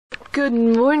Good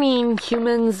morning,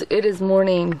 humans. It is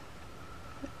morning.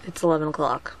 It's 11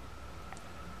 o'clock.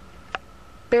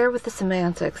 Bear with the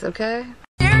semantics, okay?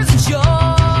 Here's a joy,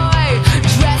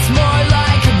 dress more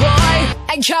like a boy,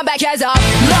 and come back as a line.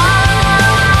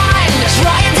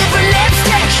 Try a different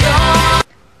lipstick.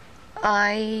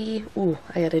 I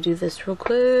gotta do this real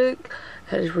quick.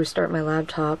 I had to restart my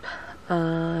laptop.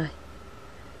 And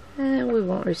we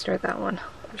won't restart that one.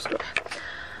 Restore.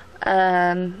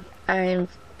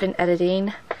 I've been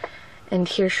editing, and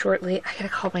here shortly I gotta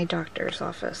call my doctor's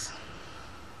office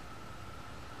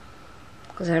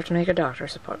because I have to make a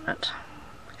doctor's appointment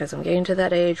because I'm getting to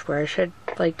that age where I should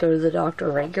like go to the doctor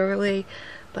regularly,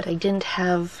 but I didn't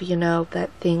have, you know,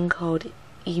 that thing called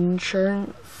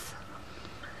insurance,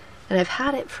 and I've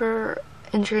had it for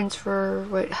insurance for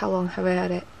how long have I had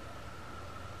it?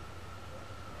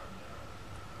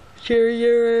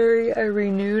 January I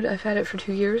renewed. I've had it for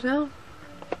 2 years now,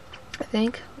 I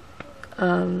think.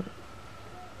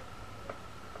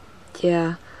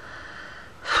 Yeah.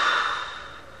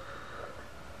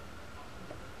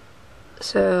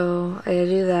 So, I gotta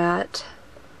do that.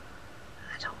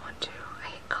 I don't want to. I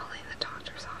hate calling the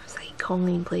doctor's office. I hate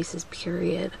calling places,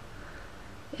 period.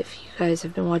 If you guys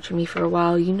have been watching me for a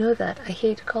while, you know that. I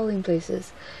hate calling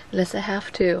places unless I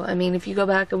have to. I mean, if you go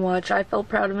back and watch, I felt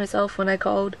proud of myself when I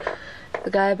called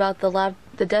the guy about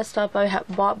the desktop I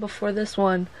bought before this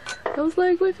one. I was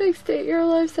like, we fixed it, you're a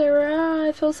lifesaver.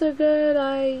 I feel so good.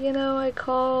 I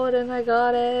called and I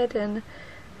got it and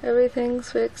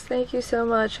everything's fixed. Thank you so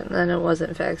much. And then it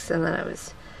wasn't fixed, and then I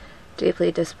was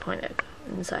deeply disappointed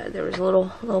inside. There was a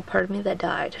little part of me that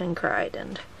died and cried,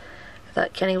 and I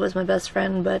thought Kenny was my best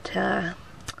friend, but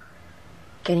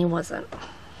Kenny wasn't.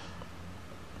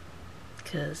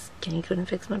 Because Kenny couldn't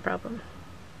fix my problem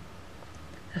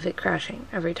of it crashing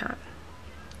every time.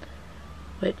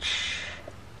 Which,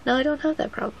 no, I don't have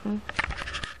that problem.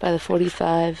 By the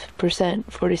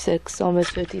 45%, 46,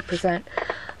 almost 50%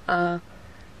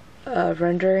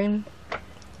 rendering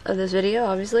of this video,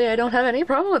 obviously I don't have any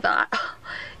problem with that.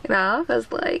 You know,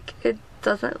 because, like, it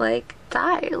doesn't, like,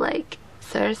 die. Like,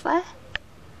 seriously?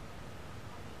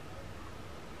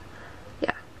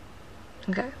 Yeah.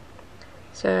 Okay.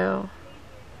 So,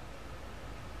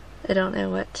 I don't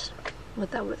know what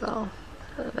that was all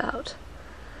about.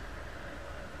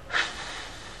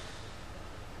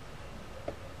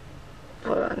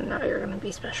 Well, no, you're gonna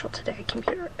be special today,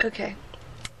 computer. Okay.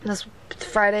 This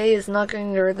Friday is not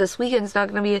going to, or this weekend's not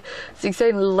going to be as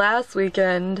exciting as last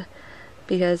weekend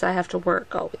because I have to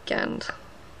work all weekend.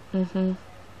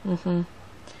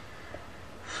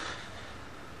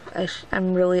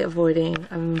 I'm really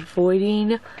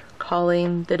avoiding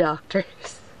calling the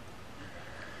doctors.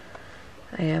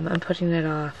 I am. I'm putting it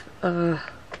off.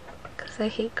 Because I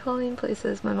hate calling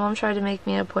places. My mom tried to make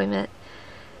me an appointment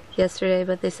yesterday,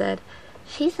 but they said,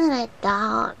 she's an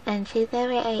adult and she's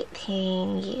over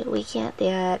 18. We can't do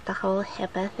it. The whole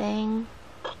HIPAA thing.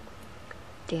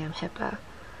 Damn HIPAA.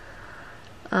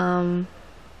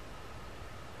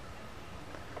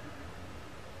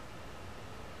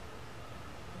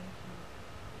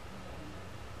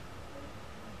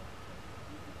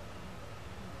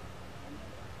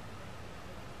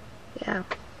 Yeah.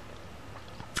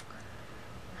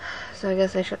 So I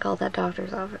guess I should call that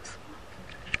doctor's office.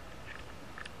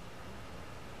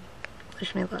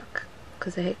 Wish me luck,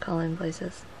 because I hate calling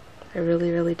places. I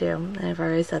really, really do, and I've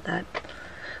already said that.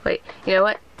 Wait, you know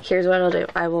what? Here's what I'll do.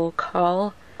 I will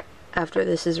call after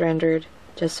this is rendered,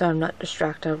 just so I'm not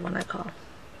distracted when I call.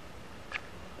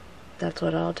 That's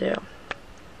what I'll do.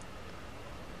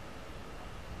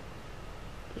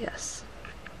 Yes.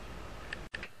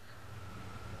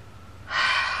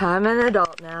 I'm an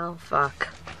adult now. Fuck.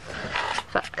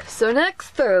 So next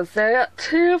Thursday at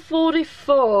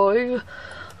 2:45,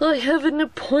 I have an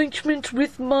appointment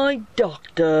with my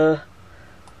doctor.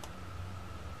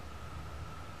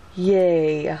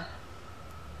 Yay.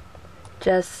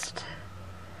 Just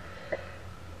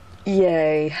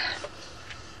yay.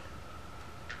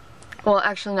 Well,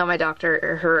 actually not my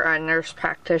doctor, her nurse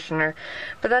practitioner,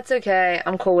 but that's okay.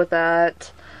 I'm cool with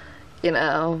that. You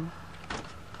know,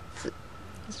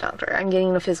 it's doctor. I'm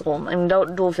getting a physical. I mean,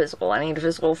 don't do a physical. I need a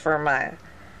physical for my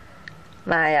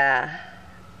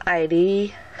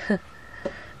ID,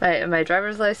 my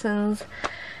driver's license,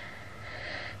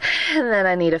 and then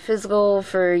I need a physical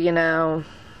for, you know,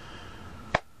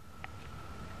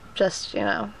 just, you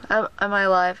know, am I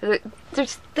alive?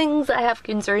 There's things I have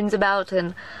concerns about,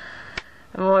 and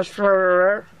I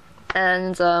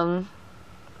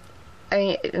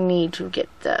need to get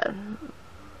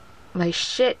my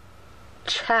shit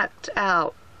checked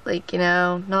out, like, you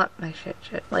know, not my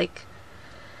shit, like,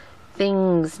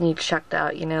 things need checked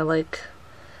out, you know, like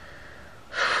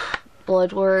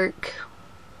blood work,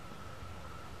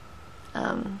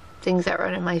 things that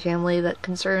run in my family that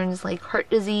concerns like heart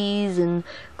disease and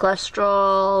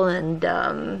cholesterol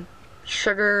and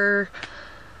sugar,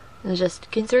 and just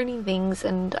concerning things,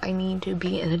 and I need to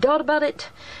be an adult about it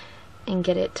and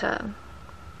get it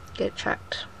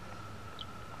checked.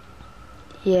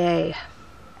 Yay.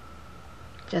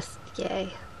 Just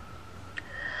yay.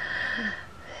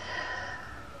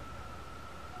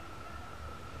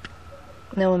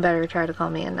 No one better try to call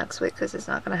me in next week because it's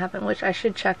not going to happen, which I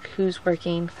should check who's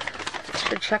working. I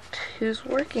should check who's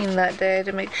working that day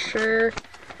to make sure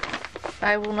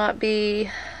I will not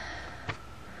be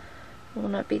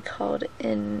called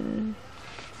in.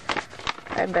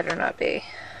 I better not be.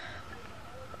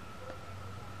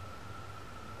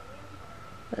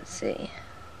 Let's see.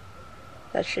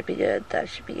 That should be good. That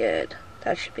should be good.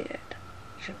 That should be good.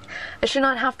 I should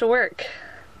not have to work.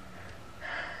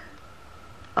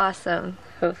 Awesome.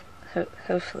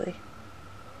 Hopefully.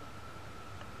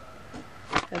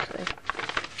 Hopefully.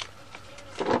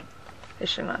 I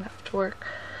should not have to work.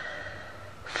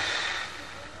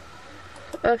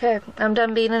 Okay, I'm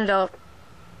done being an adult.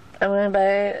 I'm gonna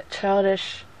buy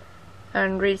childish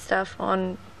and read stuff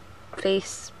on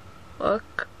Facebook.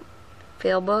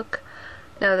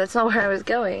 No, that's not where I was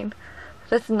going.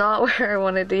 That's not where I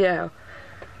wanted to go.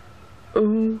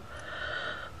 Oh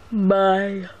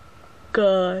my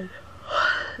god.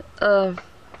 I'm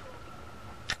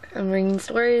reading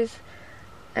stories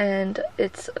and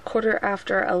it's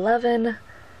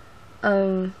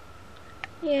 11:15.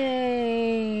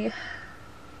 Yay.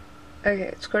 Okay,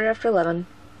 it's 11:15.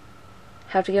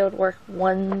 Have to go to work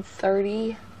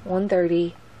 1:30.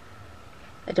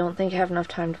 I don't think I have enough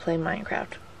time to play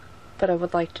Minecraft, but I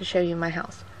would like to show you my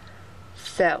house.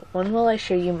 So, when will I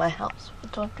show you my house?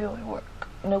 What time do I work?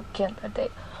 Nope, can't that day.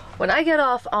 When I get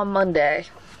off on Monday,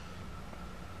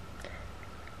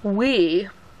 we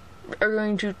are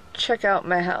going to check out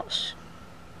my house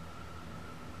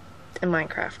in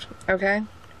Minecraft, okay?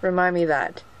 Remind me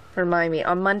that. Remind me.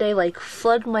 On Monday, like,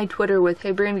 flood my Twitter with,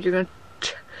 hey Brandy, you're gonna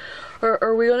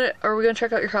are we gonna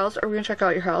check out your house? Are we gonna check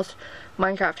out your house?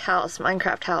 Minecraft house.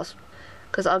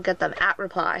 Because I'll get them at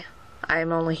reply. I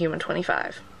am only human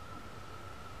 25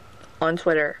 on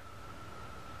Twitter.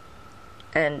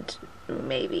 And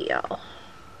maybe I'll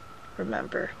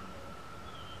remember.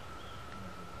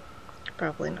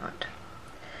 Probably not.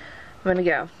 I'm gonna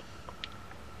go.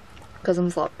 Because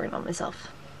I'm slobbering on myself.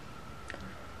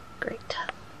 Great.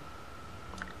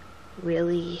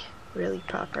 Really, really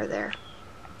proper there.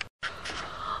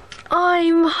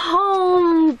 I'm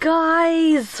home,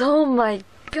 guys! Oh my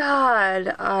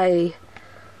god, I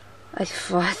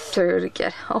fought through to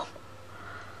get home.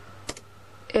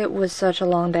 It was such a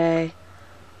long day,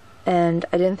 and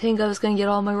I didn't think I was gonna get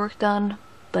all my work done,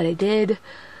 but I did,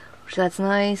 which that's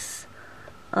nice.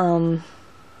 Oh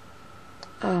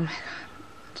my god,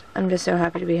 I'm just so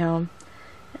happy to be home,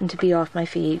 and to be off my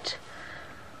feet.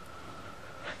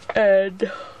 And,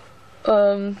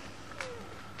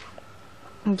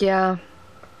 yeah.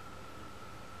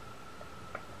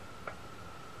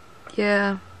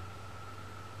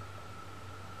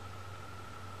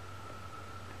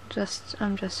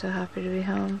 I'm just so happy to be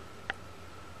home.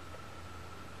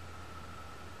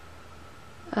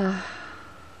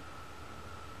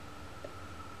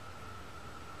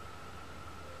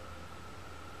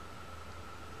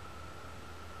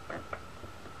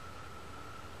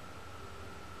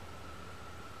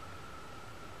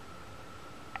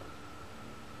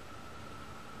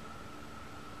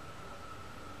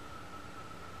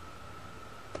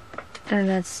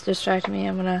 Internet's distracting me.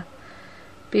 I'm gonna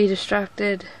be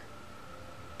distracted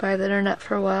by the internet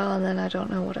for a while, and then I don't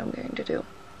know what I'm going to do.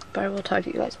 But I will talk to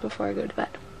you guys before I go to bed.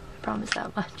 I promise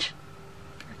that much.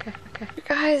 Okay. You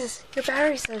guys, your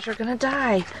battery says you're gonna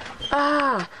die.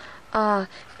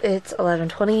 It's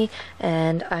 11:20,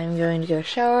 and I'm going to go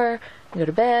shower and go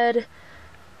to bed.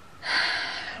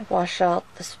 Wash out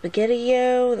the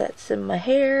spaghetti-o that's in my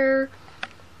hair.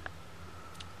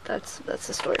 That's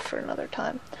a story for another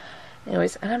time.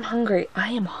 Anyways, and I'm hungry. I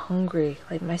am hungry.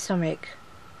 Like, my stomach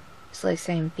is like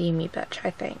saying, feed me, bitch, I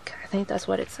think. I think that's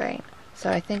what it's saying. So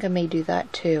I think I may do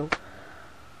that too.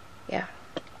 Yeah.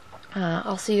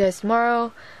 I'll see you guys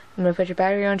tomorrow. I'm gonna put your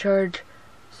battery on charge.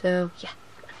 So, yeah.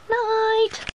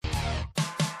 Night!